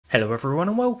Hello everyone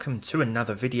and welcome to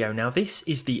another video. Now this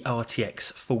is the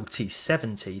RTX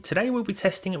 4070. Today we'll be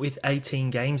testing it with 18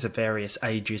 games of various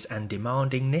ages and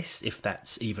demandingness, if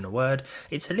that's even a word.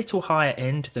 It's a little higher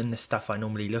end than the stuff I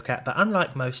normally look at, but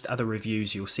unlike most other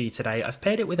reviews you'll see today, I've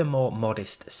paired it with a more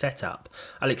modest setup.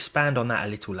 I'll expand on that a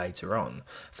little later on.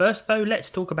 First though, let's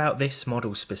talk about this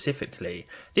model specifically.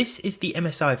 This is the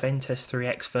MSI Ventus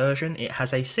 3X version. It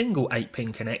has a single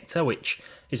 8-pin connector, which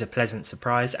is a pleasant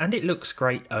surprise, and it looks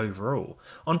great overall.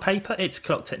 On paper it's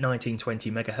clocked at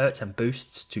 1920MHz and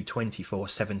boosts to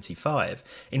 2475.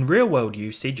 In real world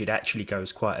usage it actually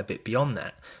goes quite a bit beyond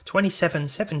that.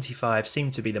 2775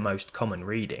 seem to be the most common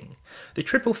reading. The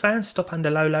triple fans stop under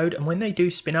low load, and when they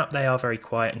do spin up they are very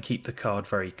quiet and keep the card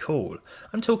very cool.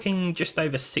 I'm talking just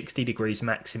over 60 degrees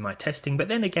max in my testing, but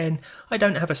then again I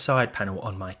don't have a side panel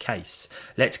on my case.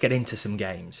 Let's get into some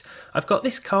games. I've got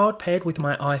this card paired with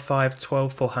my i5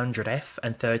 12400F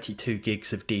and 32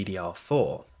 gigs of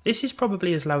DDR4. This is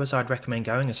probably as low as I'd recommend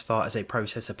going as far as a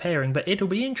processor pairing, but it'll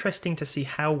be interesting to see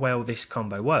how well this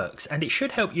combo works, and it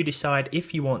should help you decide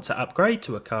if you want to upgrade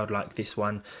to a card like this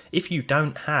one if you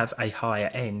don't have a higher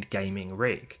end gaming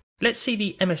rig. Let's see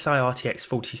the MSI RTX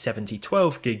 4070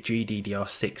 12GB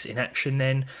GDDR6 in action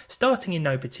then, starting in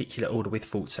no particular order with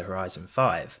Forza Horizon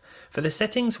 5. For the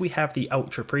settings we have the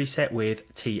Ultra preset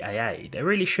with TAA. There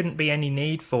really shouldn't be any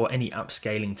need for any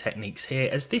upscaling techniques here,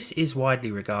 as this is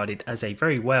widely regarded as a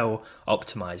very well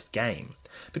optimised game.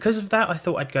 Because of that I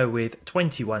thought I'd go with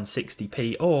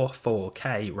 2160p or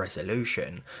 4K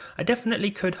resolution. I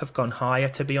definitely could have gone higher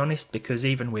to be honest, because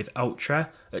even with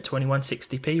Ultra at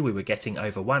 2160p we were getting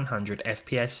over 100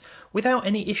 FPS without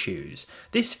any issues.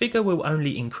 This figure will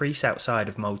only increase outside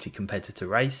of multi-competitor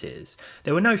races.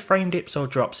 There were no frame dips or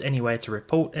drops anywhere to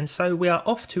report, and so we are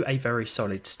off to a very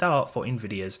solid start for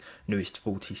Nvidia's newest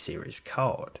 40 series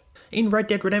card. In Red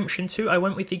Dead Redemption 2 I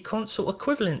went with the console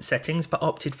equivalent settings but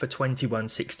opted for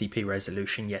 2160p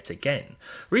resolution yet again.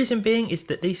 Reason being is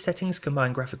that these settings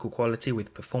combine graphical quality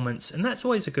with performance, and that's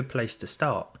always a good place to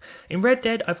start. In Red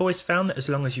Dead I've always found that as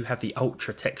long as you have the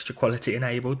ultra texture quality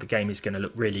enabled, the game is going to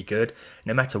look really good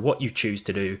no matter what you choose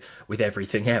to do with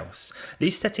everything else.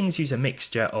 These settings use a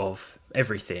mixture of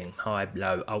everything, high,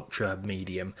 low, ultra,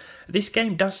 medium. This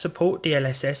game does support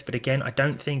DLSS, but again I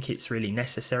don't think it's really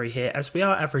necessary here, as we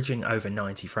are averaging over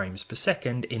 90 frames per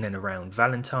second in and around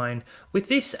Valentine, with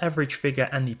this average figure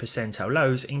and the percentile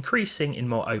lows increasing in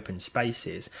more open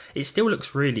spaces. It still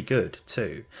looks really good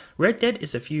too. Red Dead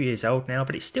is a few years old now,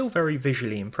 but it's still very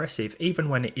visually impressive even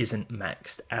when it isn't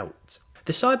maxed out.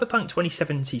 The Cyberpunk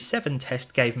 2077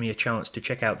 test gave me a chance to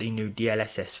check out the new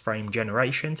DLSS frame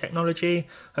generation technology.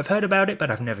 I've heard about it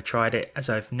but I've never tried it, as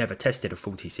I've never tested a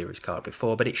 40 series card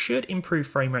before, but it should improve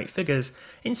frame rate figures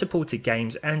in supported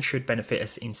games and should benefit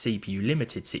us in CPU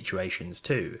limited situations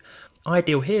too.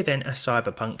 Ideal here then, as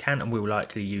Cyberpunk can and will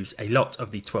likely use a lot of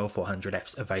the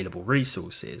 12400F's available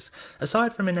resources.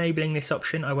 Aside from enabling this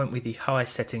option, I went with the high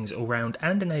settings all round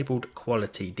and enabled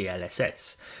quality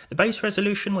DLSS. The base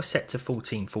resolution was set to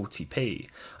 1440p.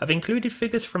 I've included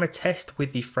figures from a test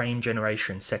with the frame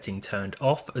generation setting turned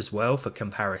off as well for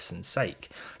comparison's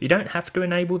sake. You don't have to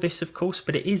enable this of course,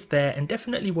 but it is there and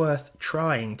definitely worth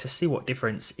trying to see what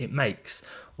difference it makes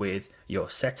with your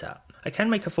setup. I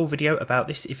can make a full video about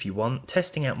this if you want,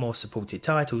 testing out more supported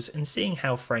titles and seeing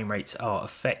how frame rates are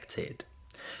affected.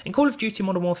 In Call of Duty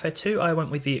Modern Warfare 2 I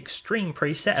went with the Extreme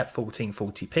preset at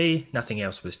 1440p, nothing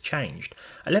else was changed.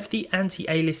 I left the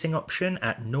anti-aliasing option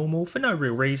at normal for no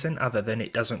real reason other than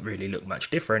it doesn't really look much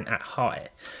different at high.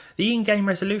 The in-game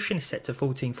resolution is set to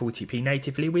 1440p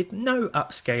natively with no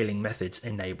upscaling methods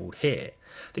enabled here.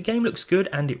 The game looks good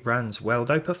and it runs well,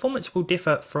 though performance will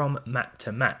differ from map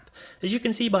to map. As you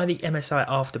can see by the MSI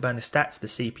Afterburner stats, the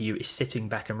CPU is sitting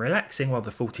back and relaxing while the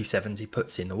 4070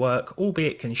 puts in the work,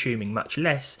 albeit consuming much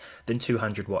less than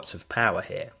 200 watts of power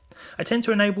here. I tend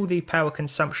to enable the power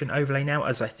consumption overlay now,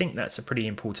 as I think that's a pretty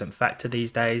important factor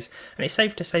these days, and it's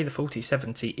safe to say the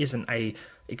 4070 isn't a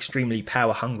extremely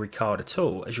power hungry card at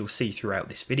all, as you'll see throughout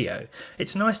this video.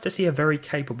 It's nice to see a very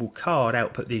capable card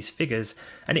output these figures,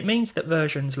 and it means that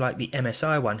versions like the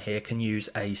MSI one here can use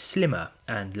a slimmer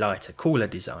and lighter cooler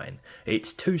design.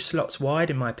 It's 2 slots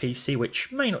wide in my PC,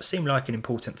 which may not seem like an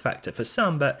important factor for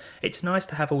some, but it's nice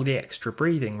to have all the extra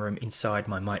breathing room inside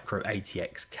my micro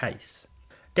ATX case.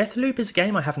 Deathloop is a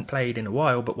game I haven't played in a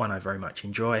while, but one I very much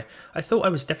enjoy. I thought I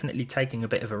was definitely taking a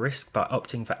bit of a risk by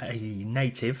opting for a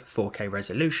native 4K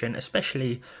resolution,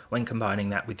 especially when combining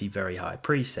that with the very high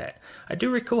preset. I do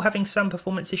recall having some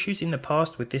performance issues in the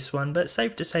past with this one, but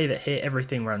safe to say that here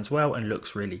everything runs well and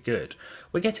looks really good.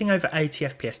 We're getting over 80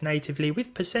 FPS natively,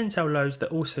 with percentile lows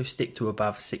that also stick to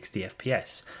above 60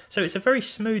 FPS, so it's a very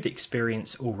smooth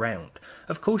experience all round.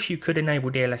 Of course you could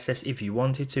enable DLSS if you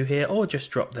wanted to here, or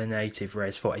just drop the native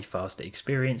res for a faster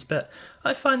experience, but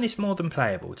I find this more than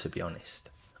playable, to be honest.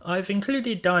 I've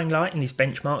included Dying Light in these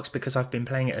benchmarks because I've been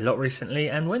playing it a lot recently,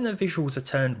 and when the visuals are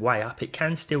turned way up it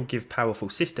can still give powerful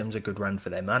systems a good run for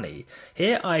their money.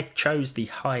 Here I chose the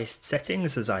highest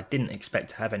settings as I didn't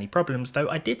expect to have any problems, though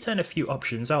I did turn a few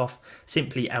options off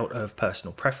simply out of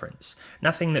personal preference.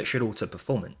 Nothing that should alter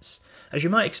performance. As you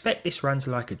might expect, this runs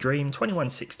like a dream,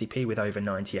 2160p with over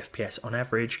 90 FPS on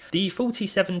average. The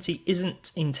 4070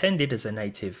 isn't intended as a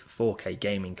native 4K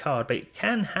gaming card, but it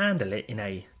can handle it in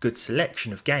a good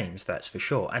selection of games, that's for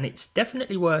sure, and it's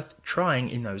definitely worth trying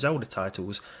in those older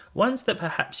titles, ones that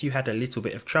perhaps you had a little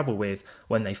bit of trouble with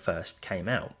when they first came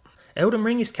out. Elden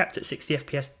Ring is capped at 60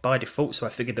 FPS by default, so I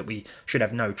figured that we should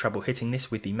have no trouble hitting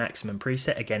this with the maximum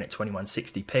preset, again at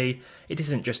 2160p. It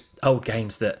isn't just old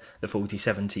games that the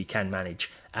 4070 can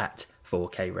manage at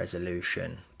 4K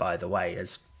resolution, by the way,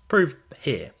 as proved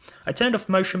here. I turned off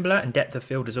motion blur and depth of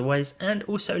field as always, and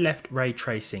also left ray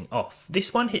tracing off.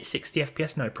 This one hit 60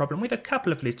 FPS no problem, with a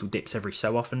couple of little dips every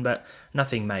so often, but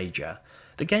nothing major.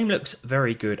 The game looks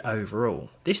very good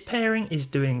overall. This pairing is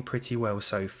doing pretty well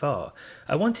so far.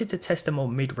 I wanted to test a more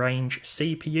mid-range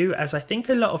CPU, as I think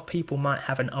a lot of people might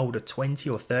have an older 20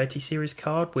 or 30 series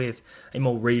card with a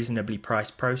more reasonably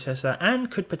priced processor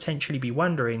and could potentially be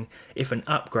wondering if an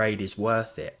upgrade is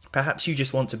worth it. Perhaps you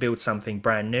just want to build something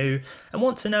brand new and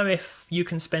want to know if you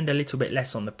can spend a little bit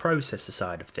less on the processor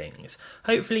side of things.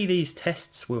 Hopefully these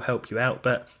tests will help you out,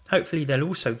 but hopefully they'll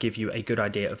also give you a good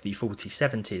idea of the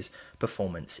 4070's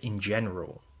performance in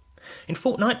general. In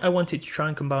Fortnite, I wanted to try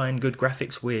and combine good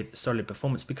graphics with solid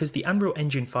performance because the Unreal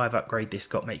Engine 5 upgrade this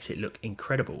got makes it look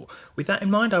incredible. With that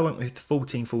in mind, I went with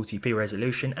 1440p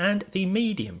resolution and the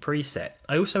medium preset.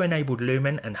 I also enabled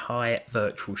lumen and high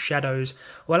virtual shadows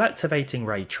while activating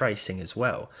ray tracing as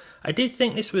well. I did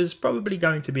think this was probably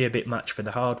going to be a bit much for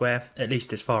the hardware, at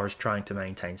least as far as trying to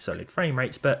maintain solid frame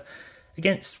rates, but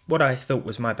against what I thought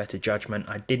was my better judgment,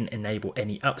 I didn't enable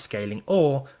any upscaling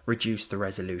or reduce the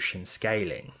resolution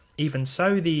scaling. Even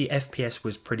so, the FPS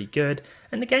was pretty good,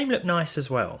 and the game looked nice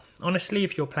as well. Honestly,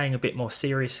 if you're playing a bit more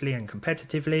seriously and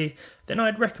competitively, then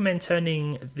I'd recommend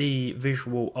turning the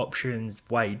visual options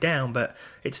way down, but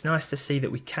it's nice to see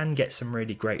that we can get some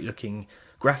really great looking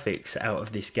graphics out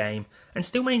of this game and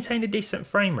still maintain a decent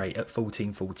frame rate at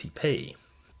 1440p.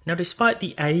 Now, despite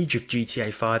the age of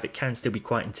GTA 5, it can still be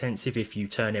quite intensive if you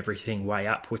turn everything way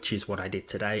up, which is what I did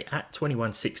today, at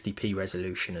 2160p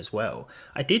resolution as well.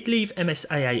 I did leave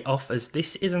MSIA off as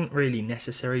this isn't really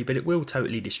necessary, but it will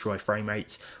totally destroy frame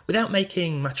rates without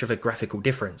making much of a graphical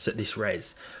difference at this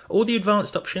res. All the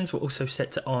advanced options were also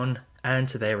set to on and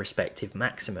to their respective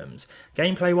maximums.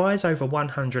 Gameplay wise, over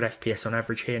 100 FPS on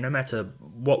average here, no matter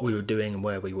what we were doing and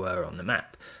where we were on the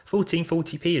map.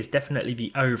 1440p is definitely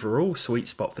the overall sweet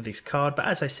spot for this card, but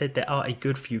as I said, there are a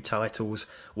good few titles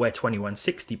where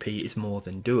 2160p is more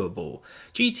than doable.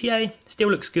 GTA still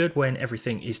looks good when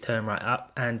everything is turned right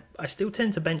up, and I still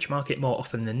tend to benchmark it more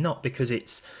often than not because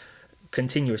it's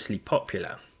continuously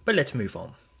popular. But let's move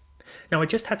on. Now, I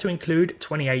just had to include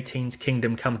 2018's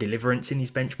Kingdom Come Deliverance in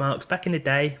these benchmarks. Back in the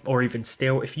day, or even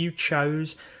still, if you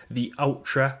chose the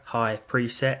ultra high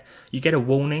preset, you get a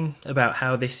warning about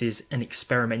how this is an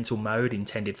experimental mode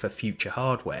intended for future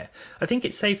hardware. I think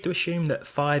it's safe to assume that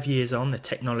 5 years on, the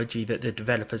technology that the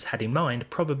developers had in mind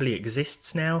probably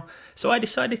exists now, so I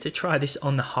decided to try this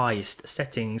on the highest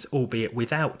settings, albeit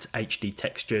without HD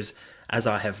textures, as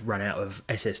I have run out of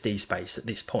SSD space at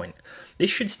this point. This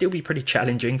should still be pretty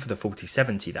challenging for the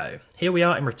 4070 though. Here we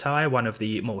are in Retire, one of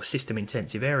the more system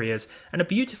intensive areas, and a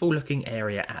beautiful looking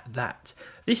area at that.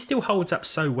 This still holds up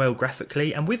so well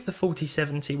graphically, and with the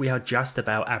 4070 we are just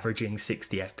about averaging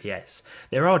 60 FPS.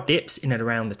 There are dips in and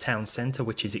around the town centre,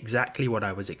 which is exactly what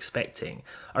I was expecting.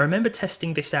 I remember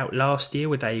testing this out last year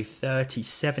with a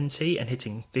 3070 and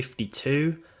hitting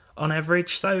 52 on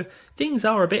average, so things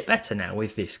are a bit better now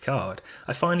with this card.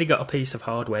 I finally got a piece of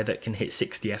hardware that can hit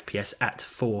 60 FPS at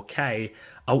 4K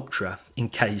Ultra in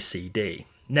KCD.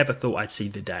 Never thought I'd see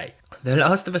the day. The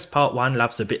Last of Us Part 1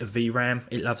 loves a bit of VRAM,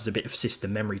 it loves a bit of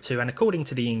system memory too, and according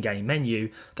to the in-game menu,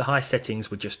 the high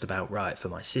settings were just about right for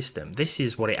my system. This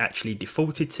is what it actually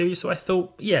defaulted to, so I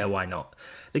thought, yeah, why not?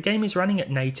 The game is running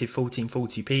at native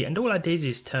 1440p, and all I did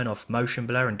is turn off motion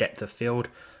blur and depth of field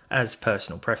as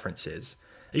personal preferences.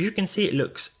 As you can see, it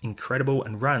looks incredible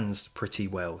and runs pretty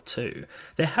well too.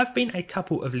 There have been a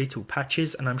couple of little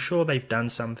patches, and I'm sure they've done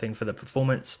something for the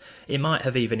performance. It might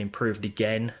have even improved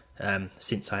again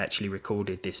since I actually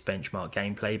recorded this benchmark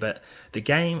gameplay, but the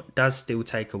game does still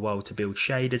take a while to build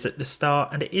shaders at the start,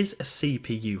 and it is a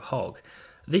CPU hog.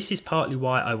 This is partly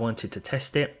why I wanted to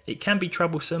test it. It can be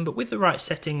troublesome, but with the right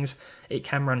settings, it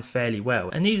can run fairly well,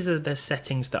 and these are the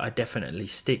settings that I definitely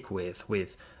stick with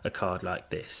a card like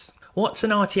this. What's an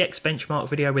RTX benchmark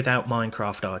video without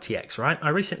Minecraft RTX, right? I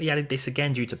recently added this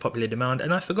again due to popular demand,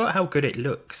 and I forgot how good it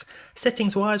looks.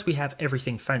 Settings wise, we have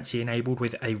everything fancy enabled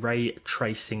with a ray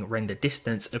tracing render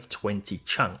distance of 20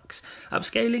 chunks.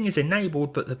 Upscaling is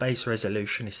enabled, but the base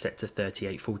resolution is set to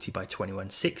 3840 by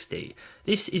 2160.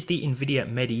 This is the Nvidia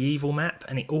Medieval map,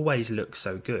 and it always looks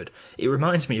so good. It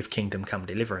reminds me of Kingdom Come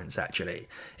Deliverance, actually.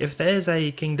 If there's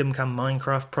a Kingdom Come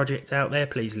Minecraft project out there,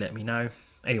 please let me know.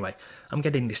 Anyway, I'm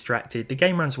getting distracted. The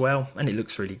game runs well and it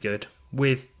looks really good,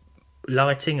 with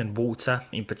lighting and water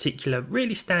in particular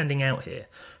really standing out here.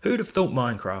 Who'd have thought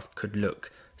Minecraft could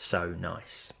look so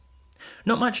nice?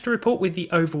 Not much to report with the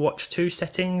Overwatch 2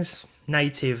 settings.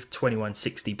 Native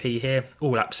 2160p here,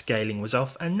 all upscaling was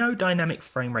off, and no dynamic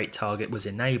frame rate target was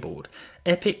enabled.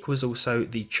 Epic was also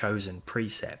the chosen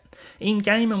preset. In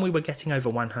game, and we were getting over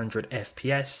 100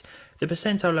 FPS, the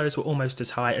percentile lows were almost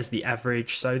as high as the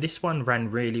average, so this one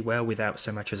ran really well without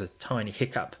so much as a tiny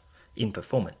hiccup in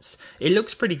performance. It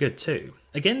looks pretty good too.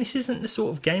 Again, this isn't the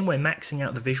sort of game where maxing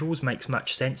out the visuals makes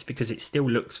much sense because it still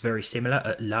looks very similar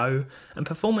at low, and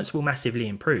performance will massively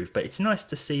improve, but it's nice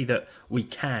to see that we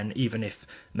can, even if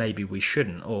maybe we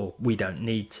shouldn't or we don't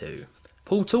need to.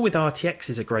 Portal with RTX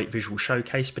is a great visual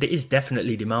showcase, but it is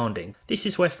definitely demanding. This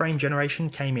is where frame generation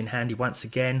came in handy once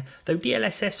again, though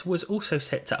DLSS was also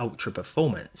set to ultra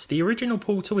performance. The original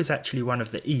Portal is actually one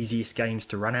of the easiest games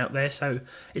to run out there, so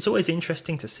it's always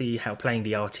interesting to see how playing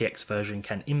the RTX version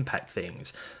can impact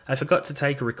things. I forgot to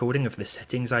take a recording of the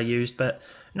settings I used, but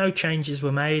no changes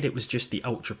were made. It was just the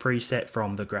ultra preset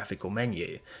from the graphical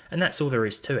menu, and that's all there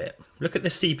is to it. Look at the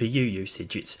CPU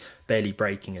usage, it's barely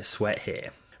breaking a sweat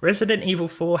here. Resident Evil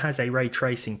 4 has a ray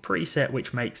tracing preset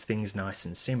which makes things nice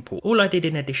and simple. All I did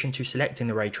in addition to selecting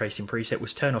the ray tracing preset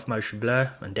was turn off motion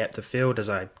blur and depth of field, as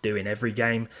I do in every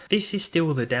game. This is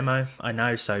still the demo, I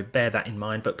know, so bear that in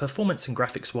mind, but performance and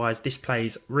graphics wise this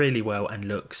plays really well and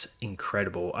looks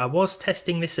incredible. I was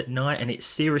testing this at night and it's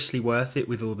seriously worth it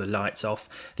with all the lights off.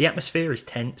 The atmosphere is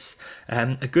tense,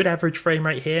 a good average frame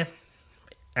rate here,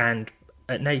 and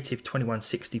at native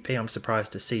 2160p I'm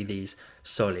surprised to see these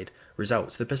solid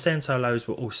results. The percentile lows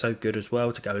were also good as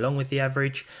well to go along with the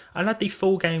average. I'll add the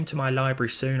full game to my library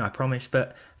soon, I promise,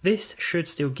 but this should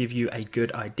still give you a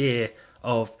good idea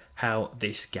of how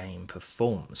this game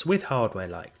performs with hardware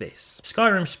like this.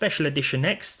 Skyrim Special Edition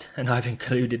next, and I've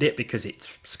included it because it's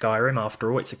Skyrim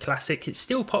after all, it's a classic. It's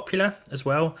still popular as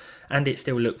well, and it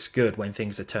still looks good when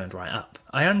things are turned right up.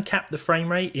 I uncapped the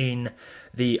frame rate in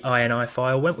the INI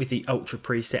file, went with the Ultra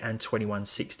preset and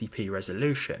 2160p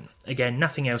resolution. Again,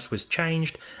 nothing else was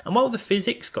changed, and while the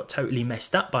physics got totally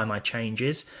messed up by my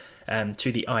changes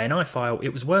to the INI file,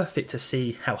 it was worth it to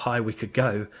see how high we could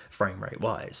go frame rate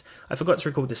wise. I forgot to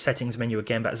record the settings menu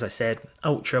again, but as I said,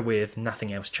 Ultra with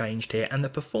nothing else changed here, and the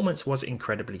performance was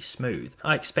incredibly smooth.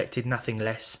 I expected nothing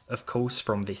less, of course,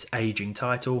 from this aging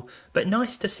title, but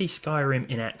nice to see Skyrim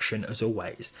in action as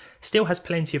always. Still has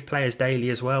plenty of players daily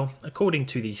as well, according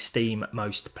to the Steam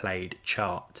most played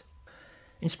chart.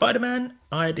 In Spider-Man,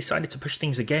 I decided to push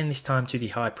things again, this time to the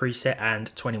high preset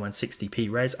and 2160p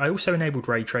res. I also enabled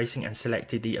ray tracing and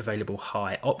selected the available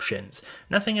high options.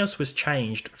 Nothing else was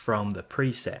changed from the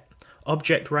preset.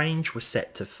 Object range was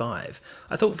set to 5.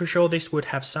 I thought for sure this would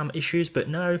have some issues, but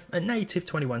no, at native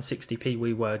 2160p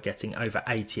we were getting over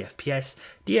 80 FPS.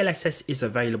 DLSS is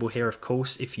available here of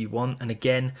course if you want, and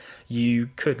again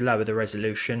you could lower the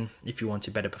resolution if you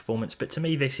wanted better performance, but to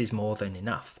me this is more than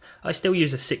enough. I still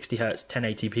use a 60Hz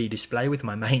 1080p display with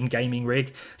my main gaming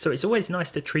rig, so it's always nice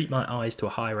to treat my eyes to a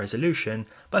high resolution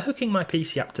by hooking my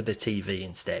PC up to the TV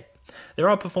instead. There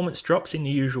are performance drops in the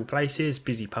usual places,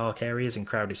 busy park areas and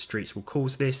crowded streets will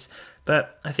cause this,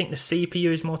 but I think the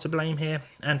CPU is more to blame here,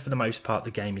 and for the most part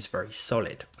the game is very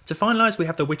solid. To finalise, we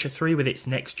have The Witcher 3 with its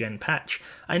next gen patch.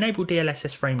 I enabled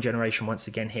DLSS frame generation once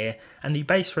again here, and the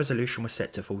base resolution was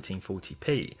set to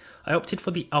 1440p. I opted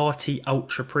for the RT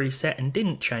Ultra preset and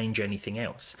didn't change anything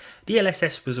else.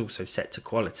 DLSS was also set to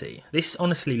quality. This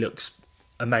honestly looks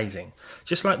amazing.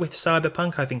 Just like with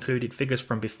Cyberpunk, I've included figures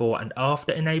from before and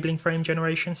after enabling frame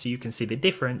generation so you can see the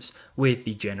difference with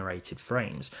the generated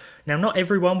frames. Now, not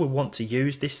everyone will want to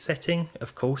use this setting,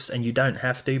 of course, and you don't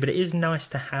have to, but it is nice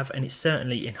to have, and it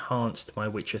certainly enhanced my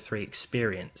Witcher 3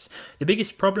 experience. The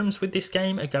biggest problems with this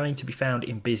game are going to be found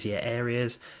in busier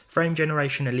areas. Frame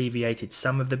generation alleviated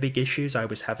some of the big issues I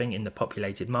was having in the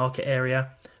populated market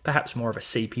area, perhaps more of a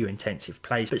CPU intensive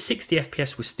place, but 60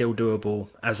 FPS was still doable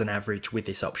as an average with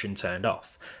this option turned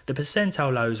off. The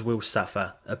percentile lows will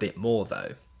suffer a bit more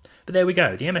though. But there we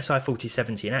go, the MSI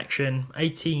 4070 in action,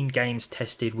 18 games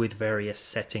tested with various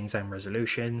settings and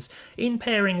resolutions, in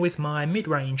pairing with my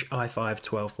mid-range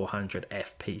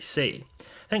i5-12400F PC.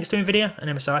 Thanks to Nvidia and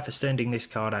MSI for sending this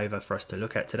card over for us to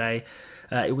look at today.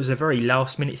 It was a very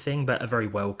last minute thing, but a very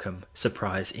welcome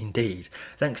surprise indeed.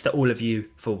 Thanks to all of you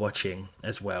for watching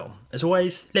as well. As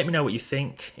always, let me know what you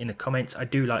think in the comments. I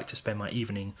do like to spend my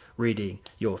evening reading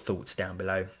your thoughts down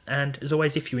below. And as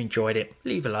always, if you enjoyed it,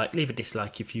 leave a like, leave a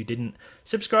dislike if you didn't.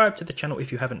 Subscribe to the channel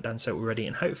if you haven't done so already,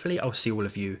 and hopefully I'll see all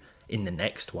of you in the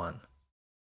next one.